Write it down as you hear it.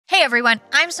Hey everyone,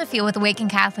 I'm Sophia with Awaken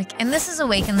Catholic, and this is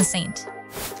Awaken the Saint.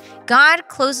 God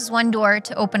closes one door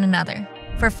to open another.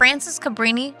 For Frances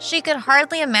Cabrini, she could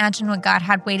hardly imagine what God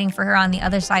had waiting for her on the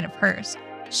other side of hers.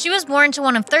 She was born to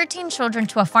one of 13 children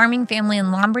to a farming family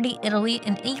in Lombardy, Italy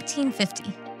in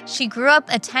 1850. She grew up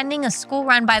attending a school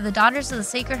run by the Daughters of the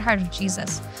Sacred Heart of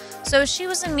Jesus, so she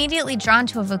was immediately drawn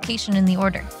to a vocation in the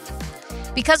order.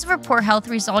 Because of her poor health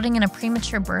resulting in a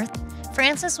premature birth,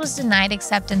 Frances was denied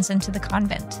acceptance into the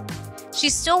convent. She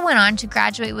still went on to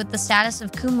graduate with the status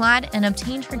of cum laude and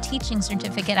obtained her teaching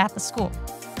certificate at the school.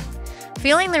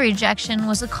 Feeling the rejection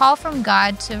was a call from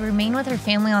God to remain with her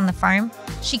family on the farm.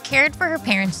 She cared for her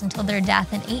parents until their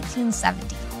death in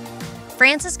 1870.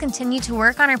 Frances continued to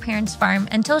work on her parents' farm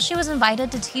until she was invited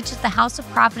to teach at the House of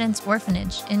Providence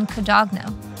orphanage in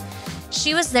Codogno.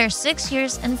 She was there 6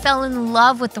 years and fell in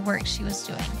love with the work she was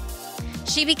doing.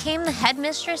 She became the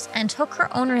headmistress and took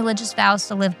her own religious vows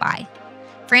to live by.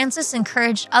 Frances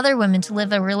encouraged other women to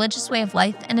live a religious way of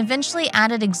life and eventually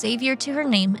added Xavier to her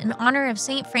name in honor of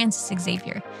St. Francis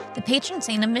Xavier, the patron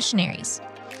saint of missionaries.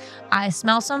 I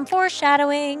smell some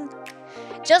foreshadowing.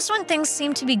 Just when things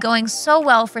seemed to be going so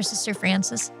well for Sister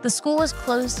Frances, the school was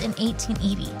closed in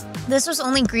 1880. This was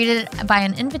only greeted by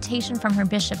an invitation from her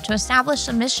bishop to establish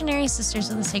the Missionary Sisters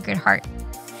of the Sacred Heart.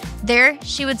 There,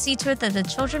 she would see to it that the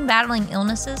children battling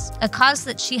illnesses, a cause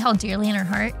that she held dearly in her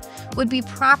heart, would be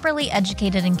properly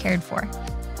educated and cared for.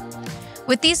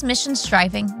 With these missions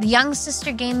striving, the young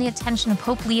sister gained the attention of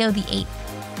Pope Leo VIII.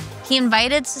 He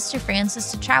invited Sister Frances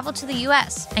to travel to the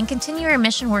U.S. and continue her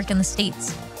mission work in the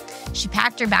States. She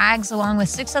packed her bags along with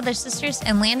 6 other sisters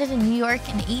and landed in New York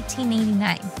in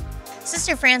 1889.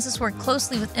 Sister Frances worked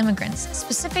closely with immigrants,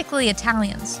 specifically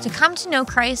Italians, to come to know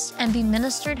Christ and be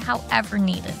ministered however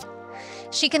needed.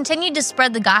 She continued to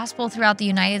spread the gospel throughout the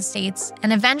United States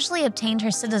and eventually obtained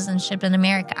her citizenship in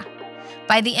America.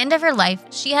 By the end of her life,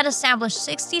 she had established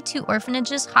 62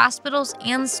 orphanages, hospitals,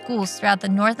 and schools throughout the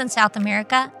North and South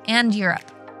America and Europe.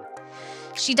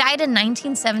 She died in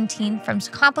 1917 from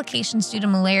complications due to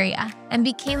malaria and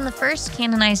became the first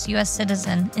canonized U.S.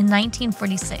 citizen in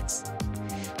 1946.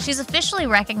 She's officially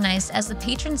recognized as the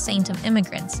patron saint of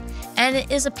immigrants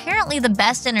and is apparently the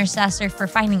best intercessor for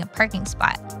finding a parking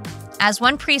spot. As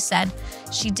one priest said,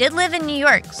 she did live in New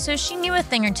York, so she knew a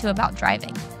thing or two about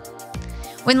driving.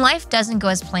 When life doesn't go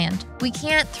as planned, we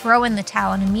can't throw in the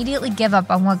towel and immediately give up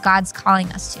on what God's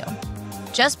calling us to.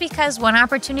 Just because one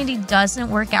opportunity doesn't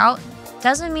work out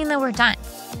doesn't mean that we're done,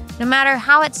 no matter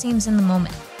how it seems in the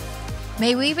moment.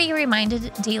 May we be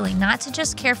reminded daily not to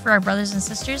just care for our brothers and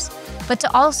sisters, but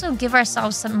to also give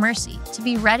ourselves some mercy to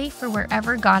be ready for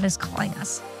wherever God is calling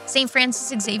us. St.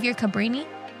 Francis Xavier Cabrini,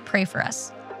 pray for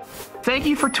us. Thank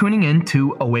you for tuning in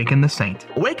to Awaken the Saint.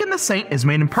 Awaken the Saint is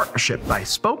made in partnership by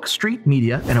Spoke Street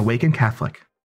Media and Awaken Catholic.